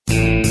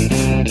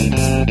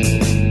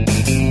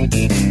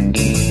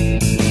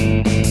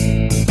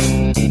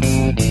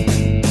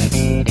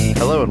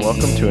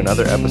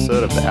another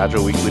episode of the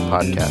Agile Weekly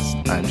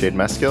Podcast. I'm Jade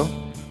Meskill.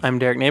 I'm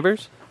Derek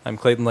Neighbors. I'm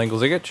Clayton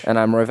Langle-Zigich. And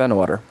I'm Roy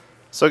Vandewater.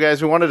 So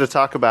guys, we wanted to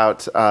talk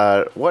about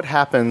what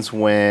happens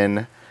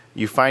when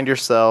you find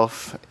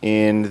yourself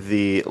in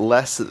the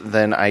less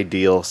than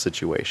ideal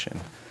situation.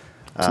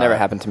 It's never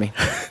happened to me.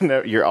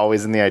 No, you're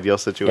always in the ideal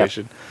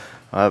situation.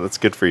 Yep. That's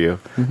good for you.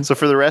 Mm-hmm. So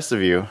for the rest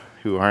of you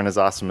who aren't as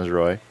awesome as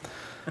Roy,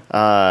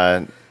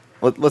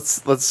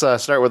 let's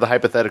start with a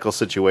hypothetical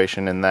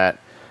situation in that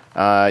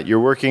you're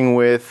working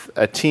with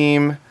a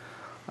team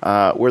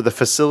where the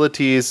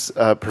facilities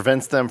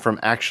prevents them from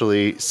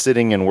actually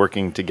sitting and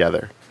working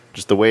together.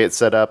 Just the way it's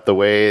set up, the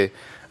way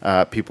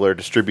people are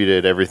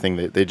distributed, everything,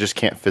 they just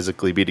can't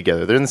physically be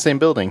together. They're in the same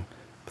building,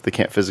 but they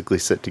can't physically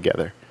sit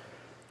together.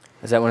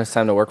 Is that when it's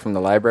time to work from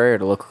the library or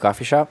the local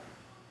coffee shop?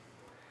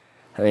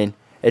 I mean,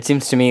 it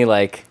seems to me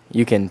like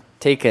you can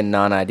take a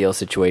non-ideal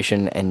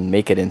situation and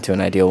make it into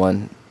an ideal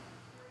one.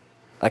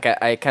 Like,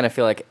 I kind of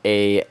feel like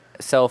a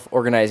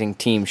self-organizing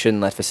team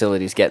shouldn't let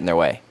facilities get in their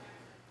way.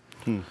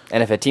 And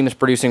if a team is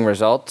producing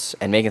results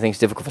and making things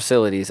difficult for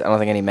facilities, I don't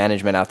think any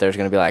management out there is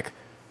going to be like,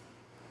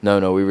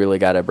 no, we really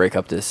got to break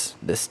up this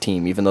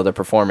team. Even though they're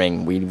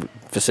performing,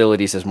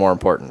 facilities is more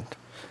important.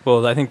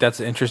 Well, I think that's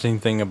the interesting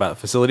thing about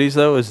facilities,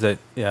 though, is that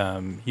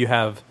you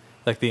have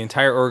like the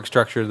entire org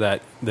structure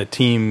that the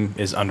team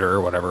is under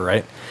or whatever,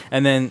 right?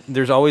 And then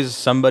there's always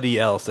somebody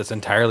else that's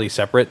entirely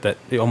separate that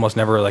almost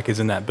never like is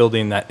in that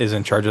building that is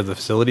in charge of the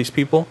facilities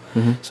people.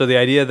 Mm-hmm. So the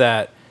idea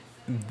that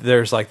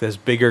there's like this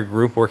bigger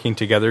group working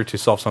together to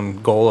solve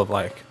some goal of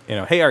like,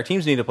 hey, our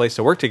teams need a place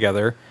to work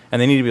together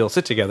and they need to be able to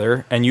sit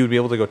together, and you would be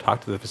able to go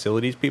talk to the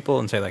facilities people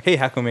and say like, hey,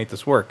 how can we make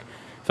this work?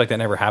 I feel like that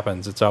never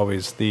happens. It's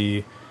always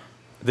the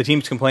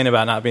teams complain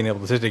about not being able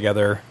to sit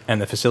together,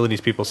 and the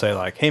facilities people say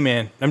like, hey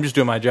man, I'm just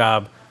doing my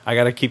job. I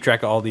got to keep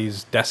track of all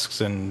these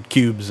desks and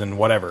cubes and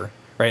whatever,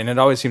 right? And it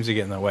always seems to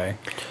get in the way.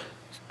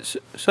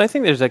 So I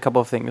think there's a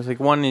couple of things.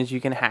 Like, one is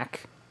you can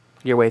hack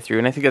your way through,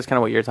 and I think that's kind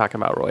of what you're talking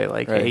about, Roy.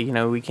 Like, right.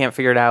 Hey, we can't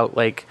figure it out.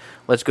 Like,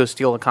 let's go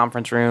steal a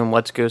conference room.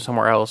 Let's go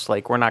somewhere else.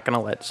 Like, we're not going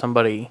to let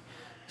somebody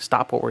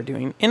stop what we're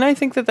doing. And I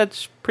think that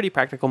that's pretty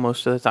practical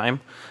most of the time,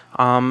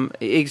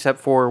 except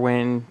for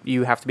when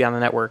you have to be on the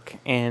network.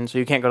 And so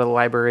you can't go to the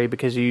library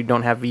because you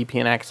don't have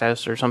VPN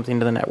access or something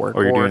to the network.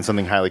 Or you're doing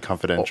something highly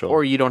confidential.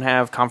 Or you don't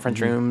have conference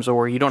rooms,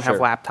 or you don't have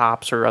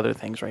laptops or other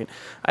things, right?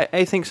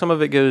 I think some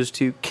of it goes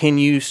to, can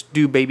you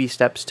do baby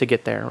steps to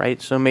get there,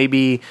 right? So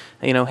maybe,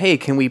 hey,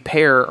 can we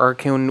pair, or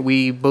can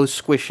we both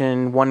squish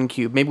in one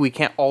cube? Maybe we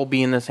can't all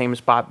be in the same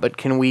spot, but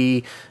can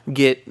we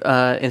get,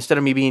 instead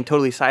of me being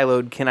totally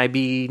siloed, can I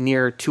be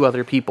near two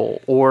other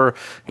people? Or,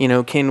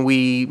 can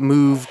we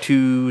move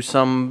to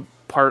some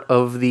part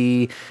of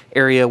the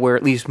area where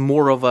at least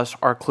more of us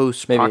are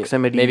close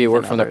proximity? Maybe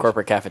work from the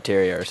corporate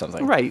cafeteria or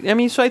something. Right. I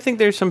mean, so I think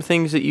there's some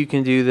things that you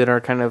can do that are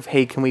kind of,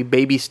 hey, can we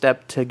baby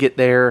step to get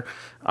there,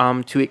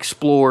 to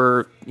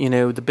explore,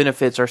 the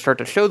benefits, or start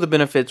to show the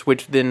benefits,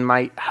 which then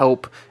might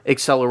help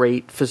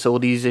accelerate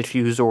facilities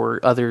issues or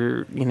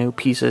other,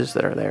 pieces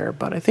that are there.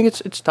 But I think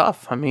it's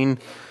tough. I mean,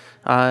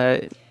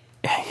 I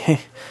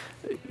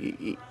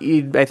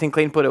think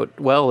Clayton put it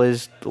well,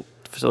 is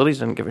facilities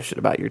don't give a shit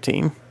about your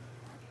team.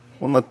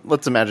 Well,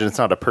 let's imagine it's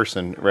not a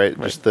person, right?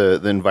 Just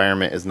the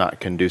environment is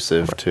not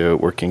conducive to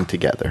working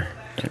together.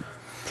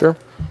 Sure.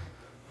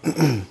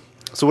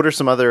 So what are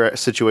some other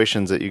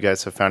situations that you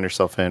guys have found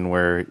yourself in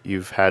where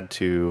you've had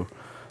to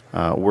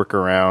work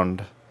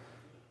around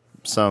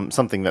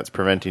something that's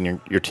preventing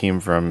your team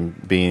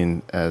from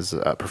being as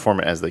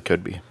performant as they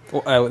could be?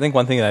 Well, I think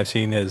one thing that I've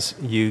seen is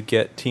you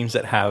get teams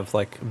that have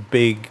like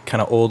big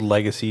kind of old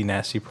legacy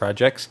nasty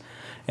projects,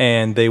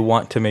 and they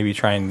want to maybe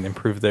try and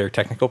improve their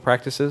technical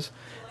practices.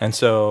 And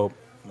so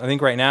I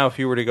think right now, if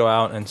you were to go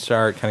out and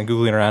start kind of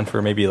Googling around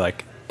for maybe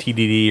like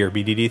TDD or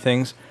BDD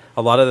things,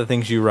 a lot of the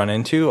things you run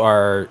into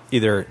are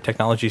either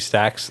technology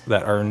stacks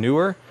that are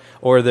newer,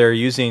 or they're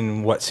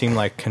using what seem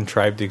like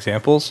contrived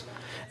examples.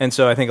 And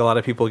so I think a lot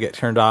of people get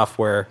turned off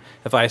where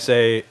if I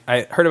say,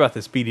 I heard about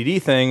this BDD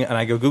thing, and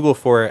I go Google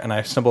for it, and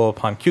I stumble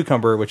upon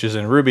Cucumber, which is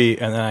in Ruby,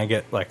 and then I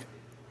get like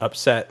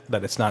upset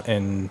that it's not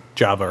in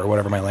Java or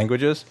whatever my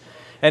language is.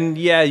 And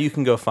yeah, you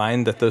can go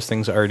find that those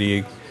things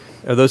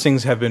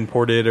have been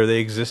ported or they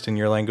exist in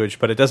your language,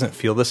 but it doesn't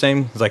feel the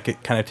same. It's like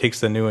it kind of takes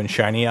the new and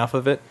shiny off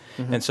of it.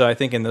 Mm-hmm. And so I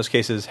think in those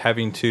cases,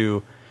 having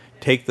to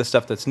take the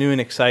stuff that's new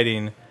and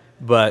exciting,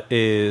 but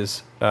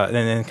is and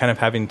then kind of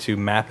having to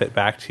map it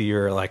back to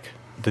your like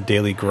the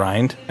daily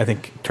grind, I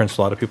think turns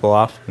a lot of people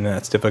off, and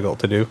that's difficult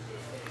to do.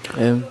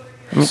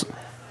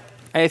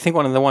 I think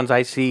one of the ones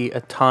I see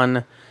a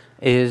ton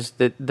is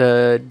that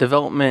the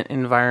development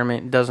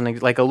environment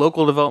doesn't like a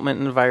local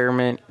development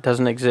environment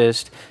doesn't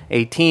exist,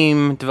 a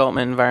team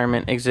development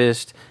environment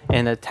exists,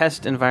 and a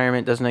test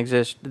environment doesn't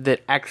exist that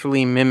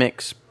actually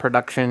mimics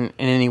production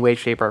in any way,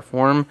 shape, or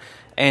form.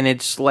 and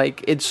it's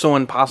like it's so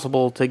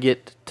impossible to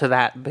get to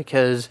that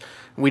because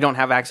we don't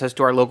have access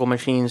to our local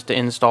machines to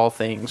install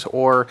things,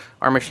 or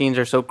our machines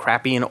are so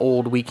crappy and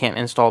old we can't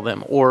install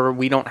them, or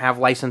we don't have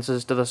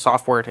licenses to the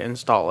software to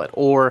install it,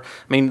 or,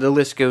 I mean, the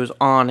list goes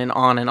on and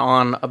on and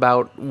on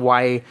about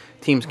why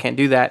teams can't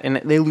do that, and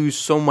they lose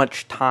so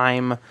much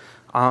time.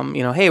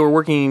 Hey, we're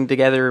working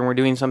together and we're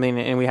doing something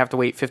and we have to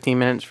wait 15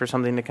 minutes for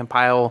something to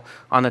compile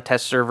on the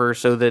test server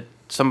so that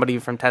somebody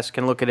from test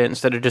can look at it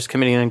instead of just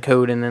committing in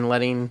code and then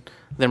letting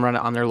them run it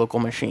on their local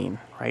machine,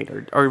 right?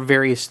 Or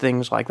various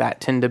things like that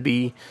tend to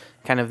be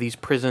kind of these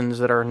prisons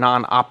that are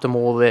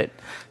non-optimal, that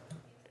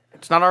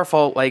it's not our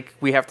fault. Like,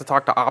 we have to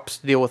talk to ops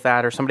to deal with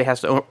that, or somebody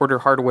has to order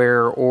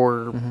hardware,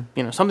 or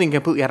something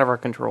completely out of our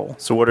control.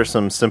 So what are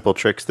some simple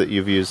tricks that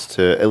you've used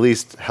to at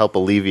least help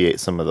alleviate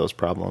some of those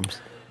problems?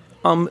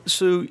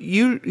 So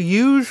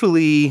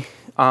usually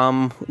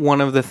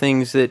one of the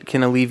things that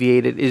can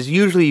alleviate it is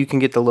usually you can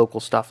get the local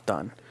stuff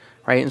done,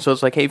 right? And so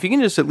it's like, hey, if you can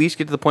just at least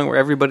get to the point where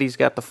everybody's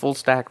got the full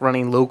stack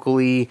running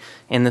locally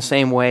in the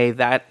same way,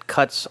 that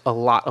cuts a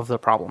lot of the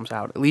problems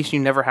out. At least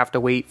you never have to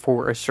wait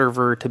for a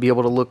server to be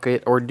able to look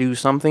at or do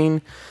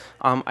something.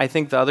 I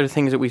think the other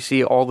things that we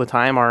see all the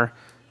time are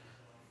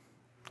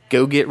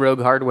go get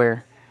rogue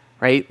hardware,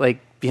 right?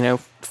 Like,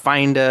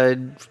 find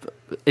an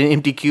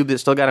empty cube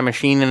that's still got a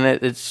machine in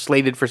it that's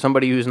slated for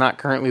somebody who's not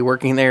currently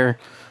working there.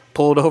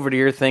 Pull it over to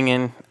your thing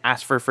and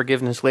ask for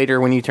forgiveness later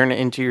when you turn it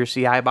into your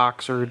CI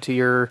box or to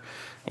your,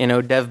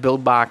 dev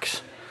build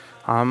box.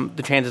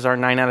 The chances are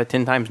 9 out of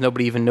 10 times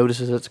nobody even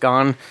notices it's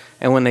gone.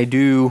 And when they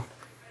do,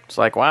 it's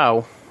like,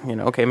 wow,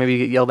 okay, maybe you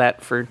get yelled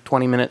at for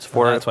 20 minutes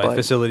for it. That's why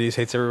facilities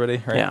hates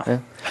everybody, right?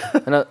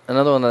 Yeah.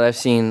 Another one that I've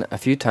seen a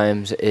few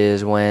times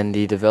is when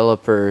the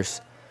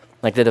developers,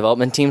 like the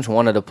development teams,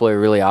 want to deploy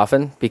really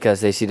often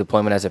because they see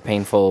deployment as a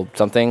painful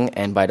something,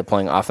 and by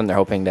deploying often, they're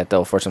hoping that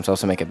they'll force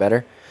themselves to make it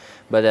better.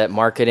 But that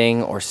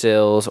marketing or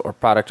sales or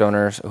product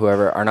owners,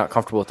 whoever, are not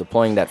comfortable with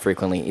deploying that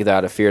frequently, either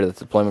out of fear that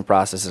the deployment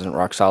process isn't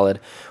rock solid,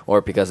 or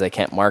because they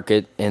can't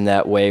market in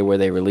that way where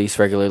they release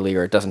regularly,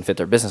 or it doesn't fit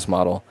their business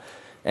model.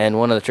 And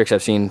one of the tricks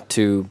I've seen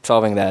to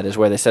solving that is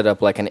where they set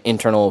up like an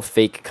internal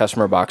fake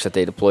customer box that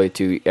they deploy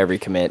to every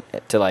commit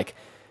to like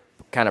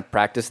kind of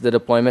practice the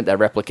deployment that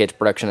replicates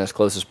production as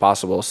close as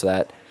possible, so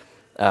that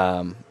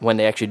when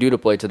they actually do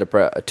deploy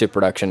to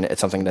production,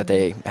 it's something that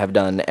they have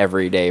done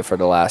every day for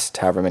the last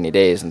however many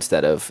days,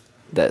 instead of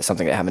that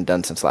something they haven't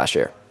done since last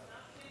year.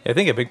 I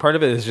think a big part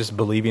of it is just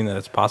believing that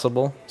it's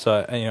possible.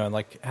 So,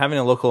 like having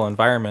a local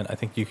environment, I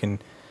think you can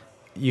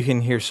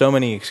hear so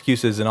many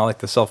excuses and all like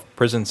the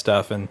self-prison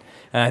stuff, and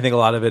I think a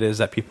lot of it is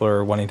that people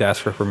are wanting to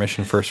ask for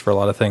permission first for a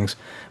lot of things.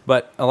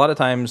 But a lot of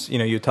times,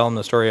 you tell them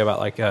the story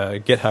about like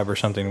GitHub or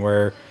something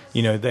where,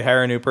 they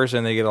hire a new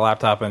person, they get a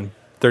laptop, and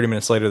 30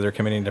 minutes later they're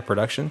committing to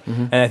production.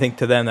 Mm-hmm. And I think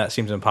to them that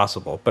seems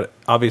impossible. But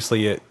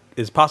obviously it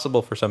is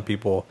possible for some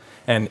people,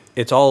 and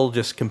it's all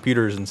just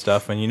computers and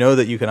stuff, and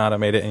that you can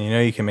automate it,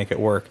 and you can make it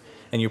work,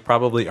 and you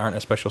probably aren't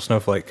a special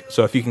snowflake.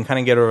 So if you can kind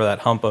of get over that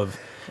hump of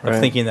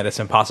thinking that it's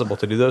impossible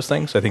to do those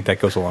things, I think that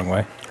goes a long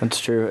way. That's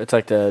true. It's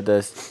like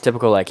the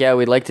typical, like, yeah,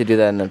 we'd like to do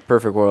that in a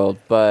perfect world,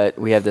 but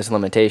we have this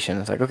limitation.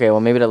 It's like, okay, well,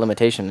 maybe that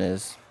limitation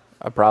is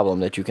a problem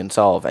that you can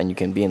solve, and you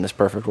can be in this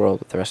perfect world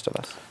with the rest of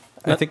us.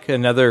 I think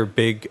another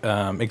big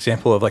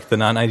example of like the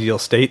non-ideal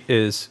state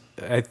is,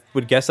 I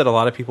would guess that a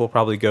lot of people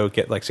probably go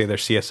get like, say, their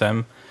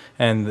CSM,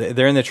 and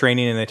they're in the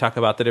training and they talk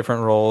about the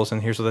different roles,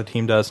 and here's what the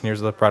team does and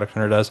here's what the product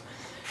owner does.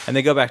 And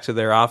they go back to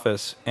their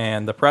office,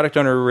 and the product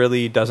owner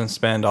really doesn't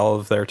spend all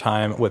of their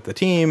time with the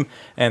team.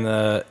 And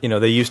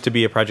they used to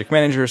be a project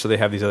manager, so they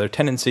have these other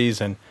tendencies.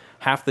 And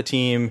half the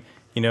team,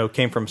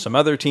 came from some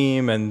other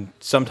team, and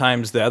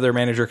sometimes the other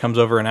manager comes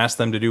over and asks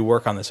them to do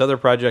work on this other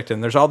project.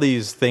 And there's all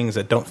these things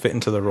that don't fit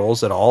into the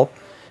roles at all.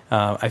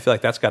 I feel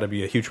like that's got to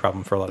be a huge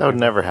problem for a lot of people. That would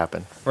never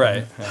happen.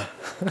 Right. Yeah.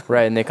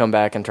 Right, and they come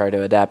back and try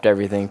to adapt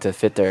everything to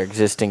fit their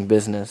existing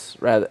business,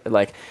 rather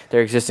like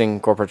their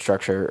existing corporate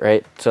structure,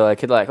 right? So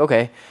like,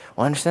 okay,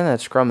 well, I understand that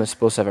Scrum is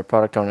supposed to have a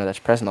product owner that's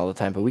present all the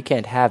time, but we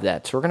can't have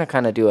that. So we're going to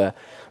kind of we're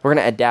going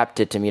to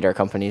adapt it to meet our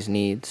company's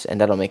needs, and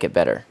that'll make it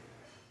better.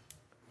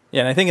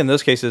 Yeah, and I think in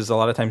those cases, a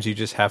lot of times you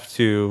just have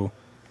to,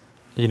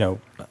 to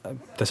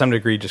some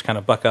degree, just kind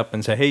of buck up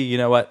and say, hey, you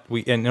know what?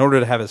 In order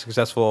to have a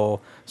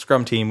successful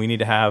Scrum team, we need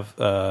to have,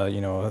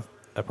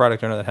 a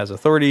product owner that has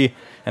authority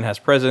and has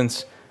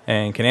presence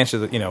and can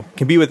answer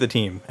can be with the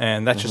team,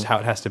 and that's just how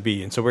it has to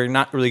be. And so we're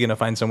not really going to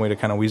find some way to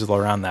kind of weasel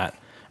around that.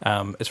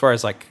 As far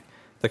as like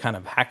the kind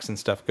of hacks and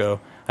stuff go,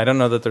 I don't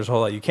know that there's a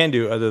whole lot you can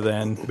do other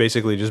than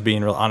basically just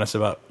being real honest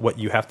about what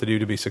you have to do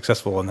to be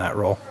successful in that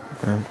role.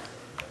 Mm-hmm.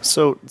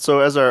 So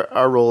as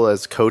our role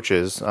as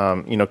coaches,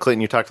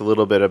 Clayton, you talked a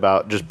little bit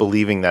about just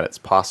believing that it's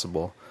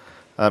possible.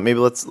 Maybe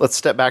let's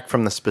step back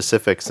from the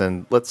specifics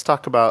and let's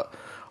talk about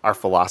our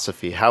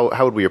philosophy.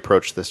 How would we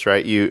approach this,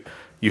 right? You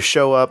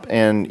show up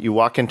and you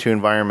walk into an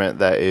environment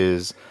that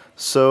is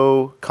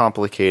so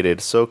complicated,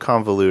 so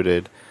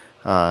convoluted,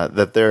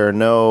 that there are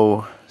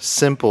no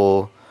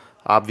simple,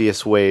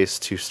 obvious ways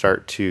to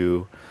start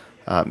to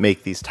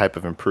make these type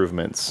of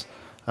improvements.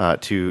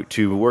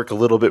 to work a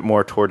little bit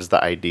more towards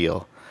the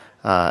ideal.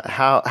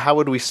 How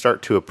would we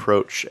start to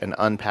approach and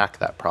unpack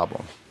that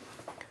problem?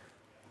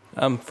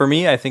 For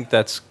me, I think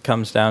that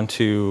comes down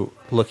to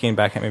looking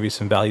back at maybe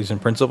some values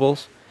and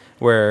principles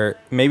where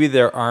maybe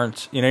there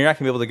aren't, you're not going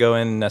to be able to go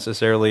in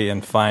necessarily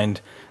and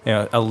find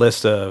a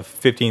list of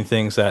 15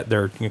 things that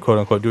they're quote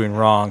unquote doing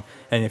wrong.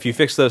 And if you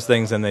fix those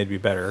things, then they'd be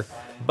better.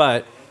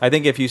 But I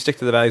think if you stick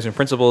to the values and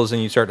principles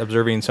and you start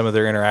observing some of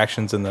their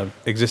interactions in the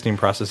existing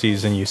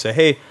processes and you say,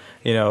 hey,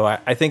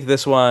 I think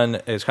this one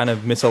is kind of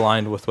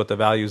misaligned with what the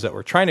values that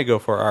we're trying to go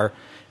for are,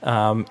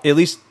 at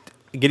least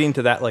getting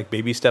to that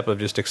baby step of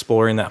just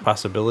exploring that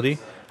possibility,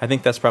 I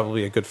think that's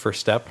probably a good first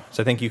step.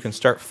 So I think you can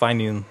start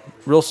finding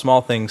real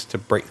small things to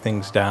break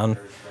things down.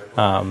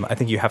 I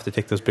think you have to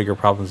take those bigger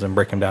problems and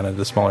break them down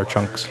into smaller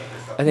chunks.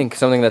 I think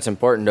something that's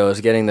important, though,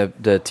 is getting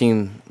the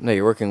team that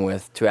you're working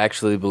with to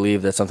actually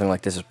believe that something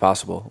like this is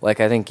possible. I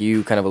think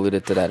you kind of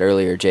alluded to that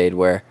earlier, Jade,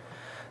 where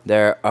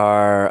there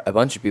are a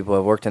bunch of people who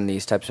have worked in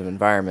these types of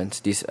environments,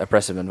 these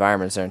oppressive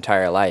environments their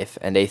entire life,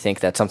 and they think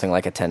that something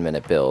like a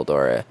 10-minute build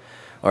or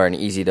an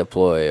easy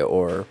deploy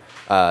or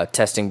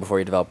testing before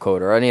you develop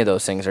code or any of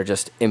those things are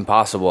just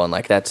impossible, and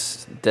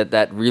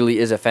that really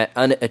is a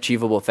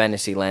unachievable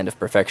fantasy land of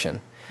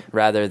perfection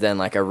rather than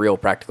a real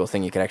practical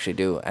thing you could actually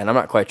do. And I'm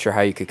not quite sure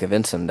how you could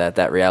convince them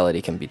that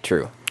reality can be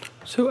true.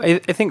 So I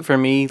think for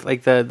me,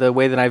 the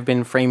way that I've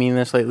been framing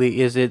this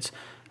lately is it's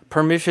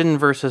permission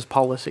versus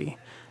policy.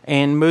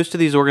 And most of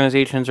these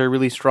organizations are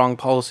really strong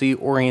policy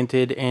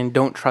oriented and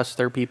don't trust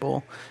their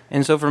people.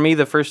 And so for me,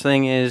 the first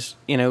thing is,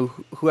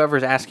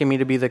 whoever's asking me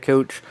to be the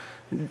coach,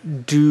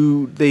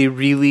 do they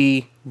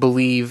really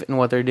believe in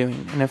what they're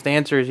doing? And if the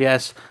answer is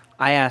yes,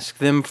 I ask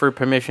them for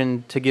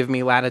permission to give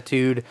me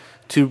latitude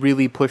to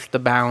really push the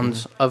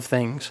bounds of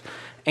things.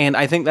 And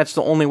I think that's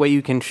the only way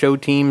you can show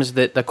teams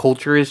that the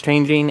culture is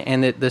changing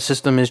and that the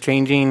system is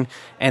changing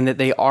and that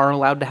they are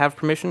allowed to have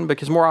permission,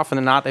 because more often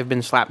than not, they've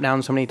been slapped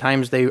down so many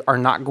times they are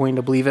not going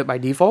to believe it by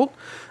default.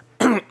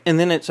 And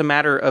then it's a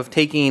matter of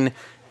taking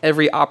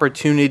every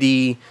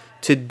opportunity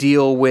to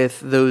deal with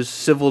those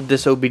civil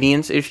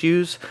disobedience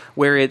issues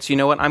where it's,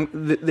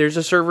 there's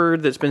a server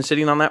that's been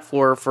sitting on that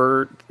floor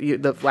for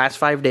the last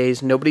 5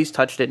 days. Nobody's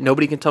touched it.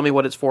 Nobody can tell me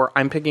what it's for.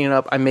 I'm picking it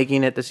up. I'm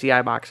making it the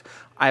CI box.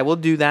 I will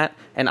do that,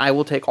 and I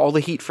will take all the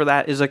heat for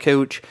that as a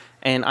coach,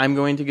 and I'm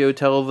going to go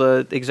tell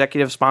the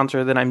executive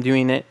sponsor that I'm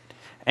doing it.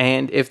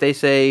 And if they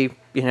say,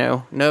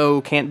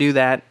 no, can't do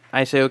that,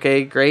 I say,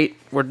 okay, great.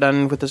 We're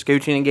done with this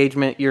coaching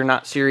engagement. You're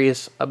not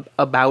serious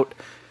about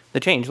the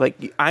change.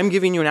 I'm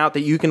giving you an out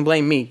that you can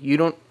blame me. You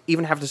don't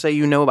even have to say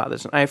you know about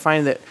this. And I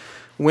find that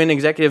when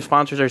executive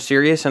sponsors are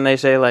serious and they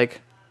say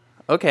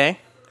okay,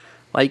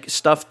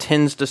 stuff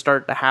tends to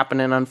start to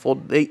happen and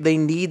unfold. They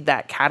need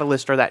that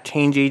catalyst or that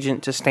change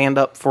agent to stand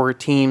up for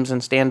teams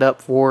and stand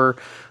up for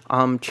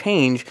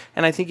change.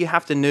 And I think you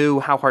have to know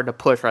how hard to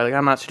push, right?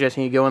 I'm not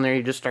suggesting you go in there,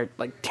 you just start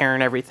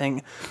tearing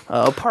everything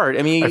apart.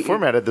 I mean, I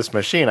formatted this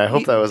machine. I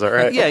hope that was all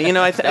right.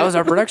 Yeah, that was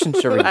our production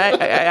server.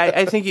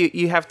 I think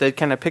you have to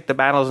kind of pick the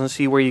battles and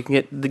see where you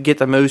can get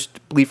the most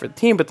belief for the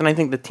team. But then I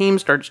think the team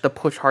starts to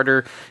push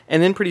harder,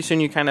 and then pretty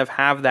soon you kind of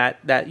have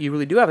that you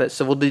really do have that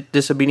civil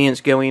disobedience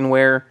going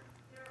where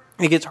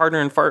it gets harder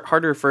and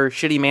harder for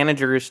shitty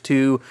managers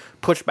to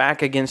push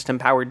back against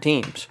empowered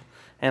teams.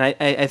 And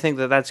I think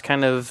that's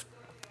kind of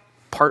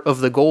part of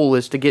the goal,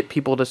 is to get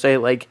people to say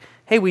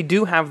hey, we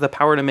do have the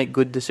power to make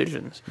good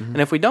decisions. Mm-hmm.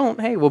 And if we don't,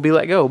 hey, we'll be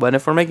let go. But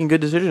if we're making good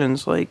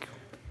decisions, yeah,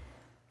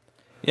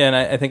 and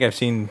I think I've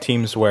seen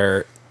teams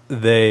where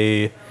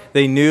they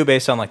knew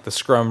based on the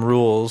Scrum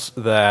rules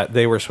that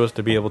they were supposed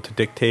to be able to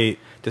dictate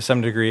to some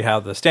degree how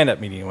the stand-up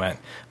meeting went,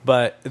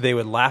 but they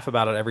would laugh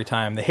about it every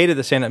time. They hated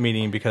the stand-up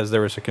meeting because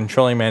there was a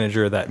controlling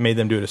manager that made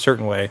them do it a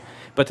certain way,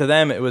 but to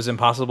them it was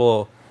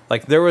impossible.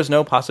 There was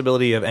no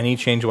possibility of any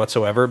change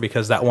whatsoever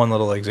because that one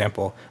little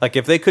example.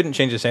 If they couldn't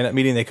change the stand-up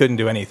meeting, they couldn't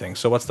do anything.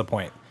 So what's the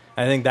point?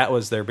 I think that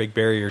was their big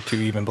barrier to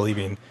even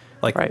believing.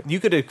 Right. You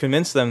could have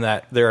convinced them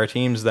that there are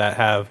teams that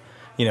have,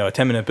 a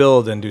 10-minute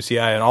build and do CI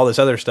and all this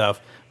other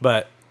stuff,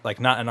 but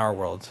not in our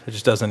world. It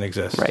just doesn't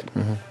exist. Right.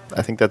 Mm-hmm.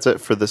 I think that's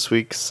it for this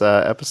week's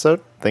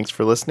episode. Thanks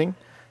for listening.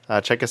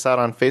 Check us out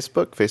on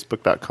Facebook,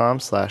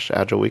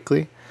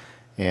 facebook.com/AgileWeekly,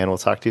 and we'll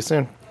talk to you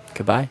soon.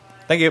 Goodbye.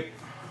 Thank you.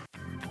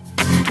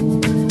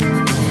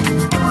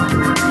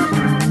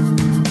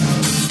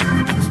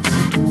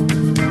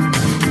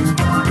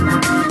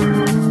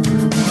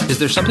 Is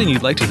there something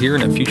you'd like to hear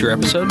in a future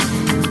episode?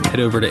 Head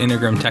over to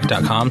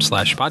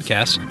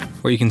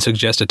integrumtech.com/podcast, where you can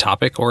suggest a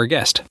topic or a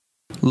guest.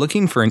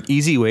 Looking for an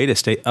easy way to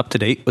stay up to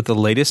date with the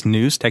latest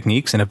news,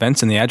 techniques, and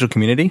events in the Agile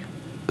community?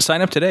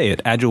 Sign up today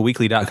at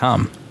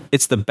agileweekly.com.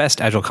 It's the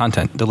best Agile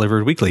content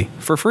delivered weekly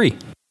for free.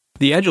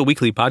 The Agile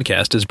Weekly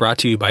podcast is brought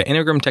to you by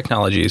Integrum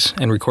Technologies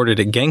and recorded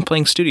at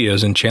Gangplank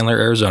Studios in Chandler,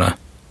 Arizona.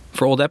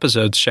 For old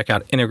episodes, check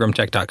out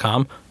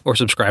integrumtech.com or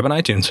subscribe on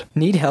iTunes.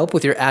 Need help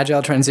with your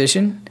Agile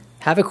transition?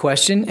 Have a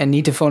question and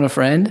need to phone a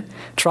friend?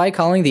 Try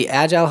calling the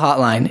Agile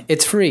hotline.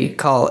 It's free.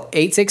 Call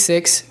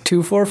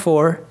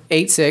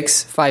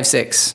 866-244-8656.